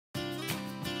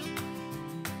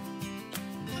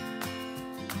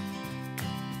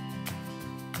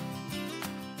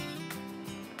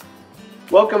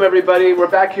Welcome everybody. We're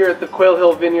back here at the Quail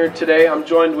Hill Vineyard today. I'm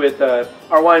joined with our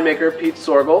winemaker, Pete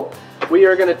Soergel. We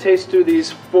are going to taste through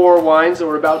these 4 wines that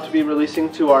we're about to be releasing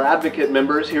to our Advocate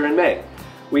members here in May.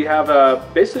 We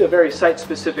have basically a very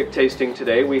site-specific tasting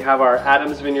today. We have our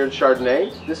Adams Vineyard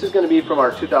Chardonnay. This is going to be from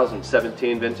our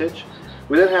 2017 vintage.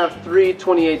 We then have 3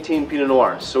 2018 Pinot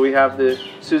Noirs. So we have the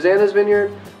Susanna's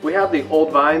Vineyard, we have the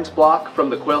Old Vines block from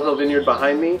the Quail Hill Vineyard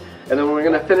behind me, and then we're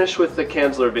going to finish with the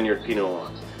Kanzler Vineyard Pinot Noir.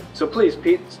 So please,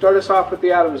 Pete, start us off with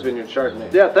the Adams Vineyard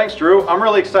Chardonnay. Yeah, thanks, Drew. I'm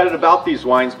really excited about these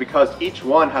wines because each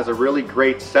one has a really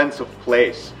great sense of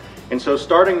place. And so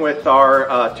starting with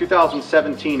our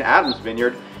 2017 Adams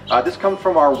Vineyard, this comes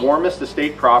from our warmest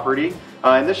estate property.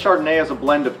 And this Chardonnay is a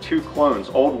blend of 2 clones,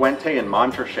 Old Wente and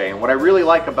Montrachet. And what I really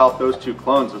like about those 2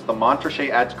 clones is the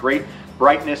Montrachet adds great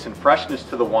brightness and freshness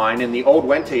to the wine, and the Old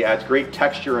Wente adds great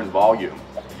texture and volume.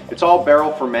 It's all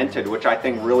barrel fermented, which I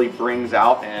think really brings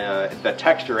out the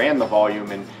texture and the volume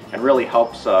and really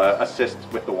helps assist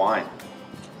with the wine.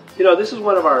 You know, this is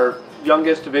one of our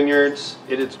youngest vineyards.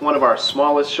 It's one of our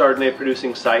smallest Chardonnay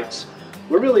producing sites.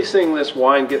 We're really seeing this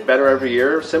wine get better every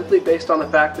year simply based on the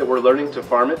fact that we're learning to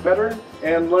farm it better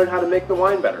and learn how to make the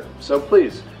wine better. So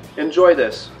please, enjoy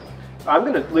this. I'm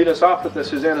going to lead us off with the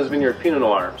Susanna's Vineyard Pinot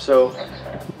Noir. So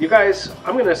you guys,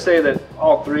 I'm going to say that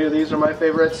all 3 of these are my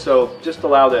favorites, so just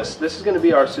allow this. This is going to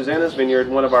be our Susanna's Vineyard,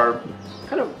 one of our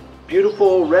kind of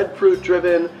beautiful red fruit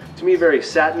driven, to me very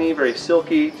satiny, very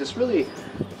silky, just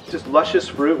luscious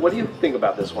fruit. What do you think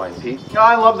about this wine, Pete?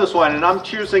 I love this wine, and I'm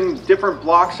choosing different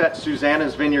blocks at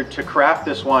Susanna's Vineyard to craft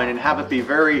this wine and have it be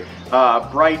very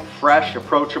bright, fresh,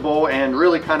 approachable, and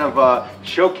really kind of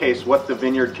showcase what the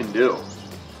vineyard can do.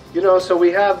 You know, so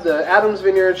we have the Adams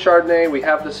Vineyard Chardonnay, we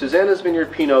have the Susanna's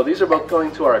Vineyard Pinot. These are both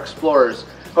going to our explorers.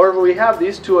 However, we have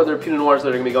these 2 other Pinot Noirs that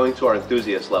are going to be going to our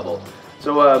enthusiast level.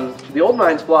 So the Old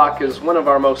Vines block is one of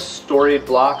our most storied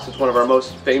blocks. It's one of our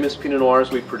most famous Pinot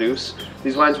Noirs we produce.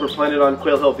 These vines were planted on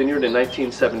Quail Hill Vineyard in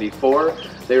 1974.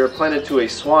 They were planted to a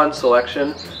Swan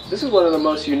selection. This is one of the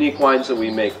most unique wines that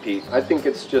we make, Pete. I think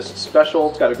it's just special,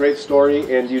 it's got a great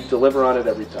story, and you deliver on it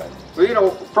every time. Well, you know,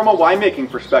 from a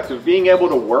winemaking perspective, being able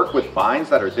to work with vines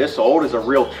that are this old is a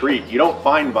real treat. You don't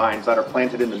find vines that are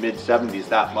planted in the mid-70s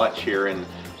that much here in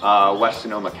West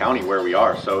Sonoma County where we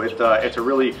are. So it's a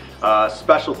really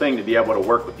special thing to be able to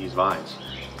work with these vines.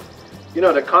 You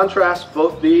know, to contrast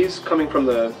both these coming from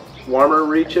the warmer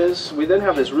reaches, we then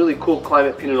have this really cool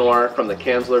climate Pinot Noir from the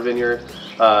Kanzler Vineyard,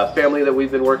 family that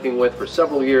we've been working with for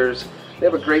several years. They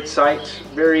have a great site,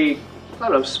 very, I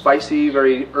don't know, spicy,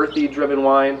 very earthy driven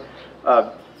wine.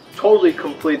 Totally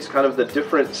completes kind of the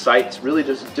different sites, really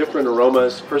just different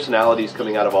aromas, personalities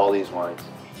coming out of all these wines.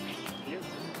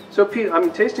 So Pete,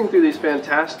 I'm tasting through these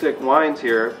fantastic wines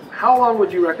here. How long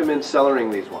would you recommend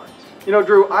cellaring these wines? You know,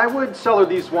 Drew, I would cellar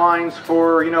these wines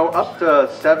for, you know, up to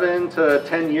 7 to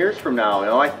 10 years from now. You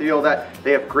know, I feel that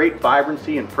they have great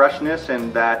vibrancy and freshness,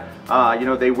 and that, you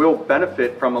know, they will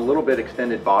benefit from a little bit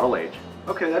extended bottle age.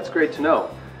 Okay, that's great to know.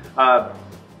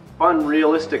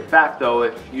 Unrealistic fact though,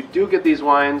 if you do get these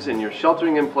wines and you're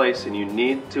sheltering in place and you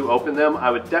need to open them,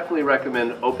 I would definitely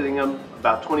recommend opening them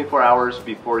about 24 hours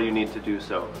before you need to do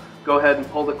so. Go ahead and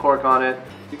pull the cork on it.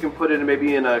 You can put it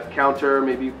maybe in a counter,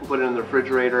 maybe you can put it in the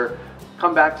refrigerator.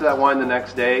 Come back to that wine the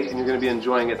next day and you're going to be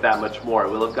enjoying it that much more.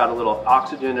 We'll have got a little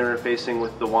oxygen interfacing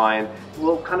with the wine.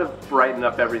 We'll kind of brighten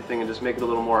up everything and just make it a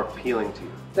little more appealing to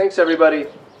you. Thanks everybody.